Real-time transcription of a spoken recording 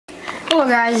Hello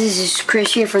guys, this is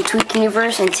Chris here from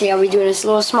TweakUniverse, and today I'll be doing this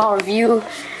little small review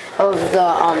of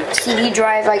the CD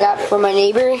drive I got from my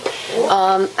neighbor.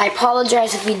 I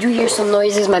apologize if you do hear some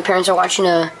noises. My parents are watching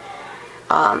a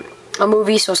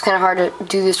movie, so it's kind of hard to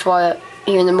do this while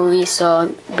you're in the movie,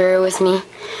 so bear with me.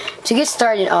 To get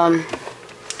started,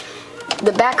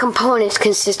 the back components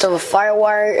consist of a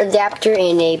firewire adapter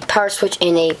and a power switch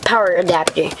and a power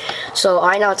adapter. So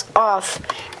right now it's off,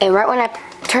 and right when I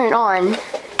turn it on,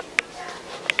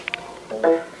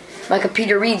 my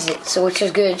computer reads it, so which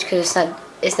is good because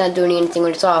it's not doing anything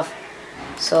when it's off.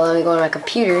 So let me go to my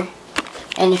computer,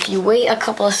 and if you wait a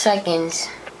couple of seconds,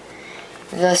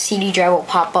 the CD drive will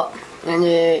pop up, and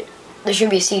there should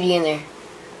be a CD in there.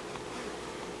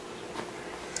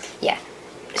 Yeah.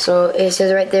 So it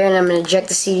says right there, and I'm going to eject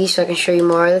the CD so I can show you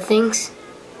more other things.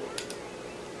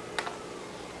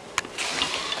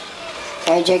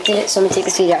 I ejected it, so I'm going to take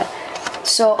the CD out.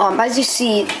 So as you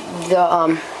see,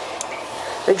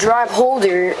 the drive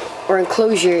holder or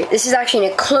enclosure, this is actually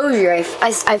an enclosure. I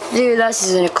figured this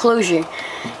is an enclosure,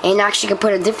 and actually can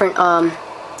put a different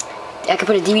I could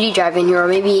put a DVD drive in here, or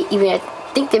maybe even I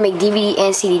think they make DVD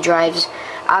and CD drives.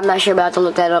 I'm not sure, but I have to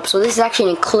look that up. So this is actually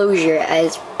an enclosure, and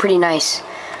it's pretty nice.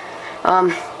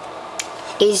 As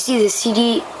you see, the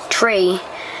CD tray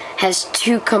has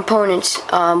two components,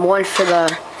 one for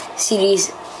the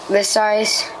CDs this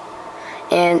size,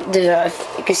 and there's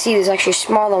you can see there's actually a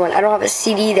smaller one. I don't have a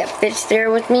CD that fits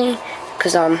there with me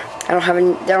because I don't have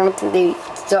any. I don't think they.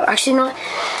 So actually, no,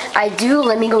 I do.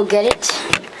 Let me go get it.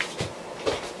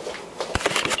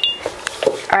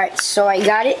 All right, so I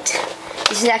got it.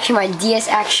 This is actually my DS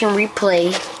Action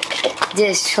Replay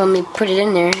disc. So let me put it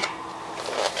in there,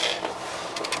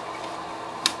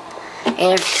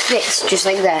 and it fits just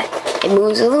like that. It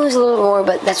moves a little more,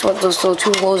 but that's what those little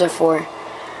two holes are for.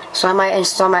 So I might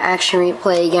install my Action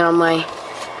Replay again on my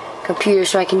computer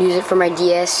so I can use it for my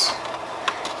DS.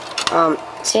 So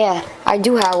yeah, I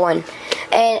do have one.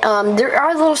 And there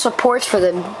are little supports for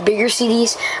the bigger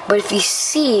CDs, but if you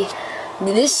see,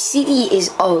 this CD is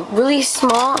really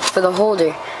small for the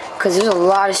holder, because there's a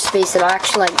lot of space that I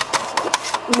actually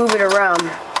like move it around,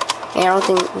 and I don't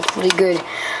think it's really good.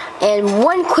 And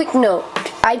one quick note,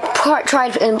 I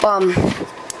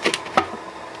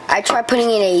tried putting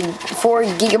in a 4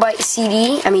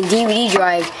 GB DVD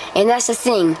drive, and that's the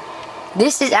thing.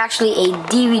 This is actually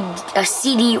a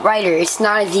CD writer. It's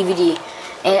not a DVD.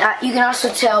 And you can also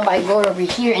tell by going over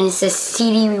here, and it says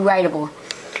CD rewritable.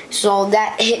 So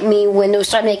that hit me when those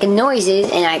started making noises,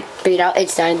 and I figured out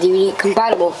it's not a DVD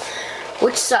compatible,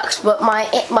 which sucks. But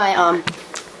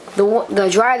the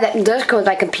drive that does come with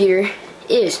my computer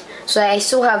is, so I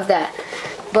still have that.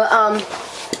 But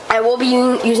I will be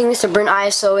using this to print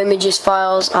ISO images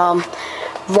files,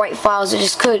 write files. It's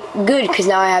just good because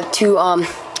now I have two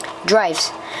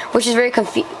drives, which is very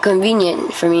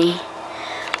convenient for me.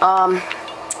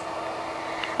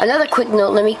 Another quick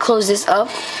note, let me close this up.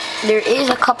 There is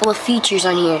a couple of features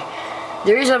on here.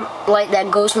 There is a light that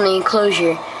goes from the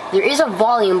enclosure. There is a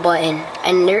volume button,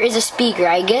 and there is a speaker.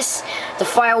 I guess the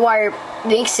FireWire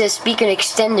makes the speaker an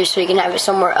extender so you can have it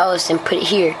somewhere else and put it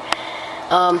here.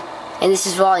 And this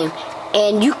is volume.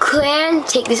 And you can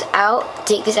take this out,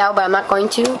 but I'm not going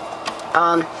to.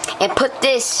 And put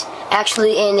this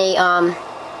actually in not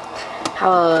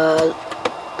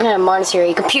a monitor,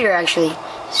 a computer actually.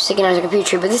 Sticking out as a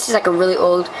computer, but this is like a really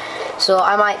old, so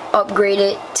I might upgrade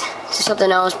it to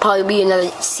something else. Probably be another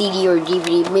CD or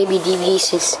DVD, maybe DVD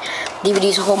since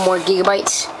DVDs hold more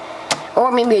gigabytes,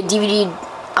 or maybe a DVD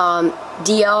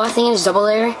DL. I think it's double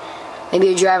layer. Maybe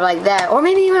a drive like that, or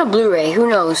maybe even a Blu-ray. Who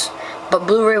knows? But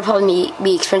Blu-ray will probably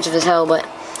be expensive as hell. But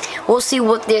we'll see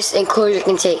what this enclosure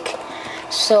can take.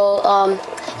 So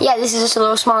yeah, this is just a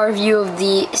little small review of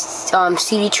the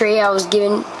CD tray I was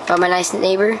given by my nice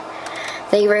neighbor.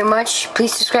 Thank you very much.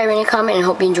 Please subscribe and comment, and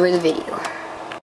hope you enjoy the video.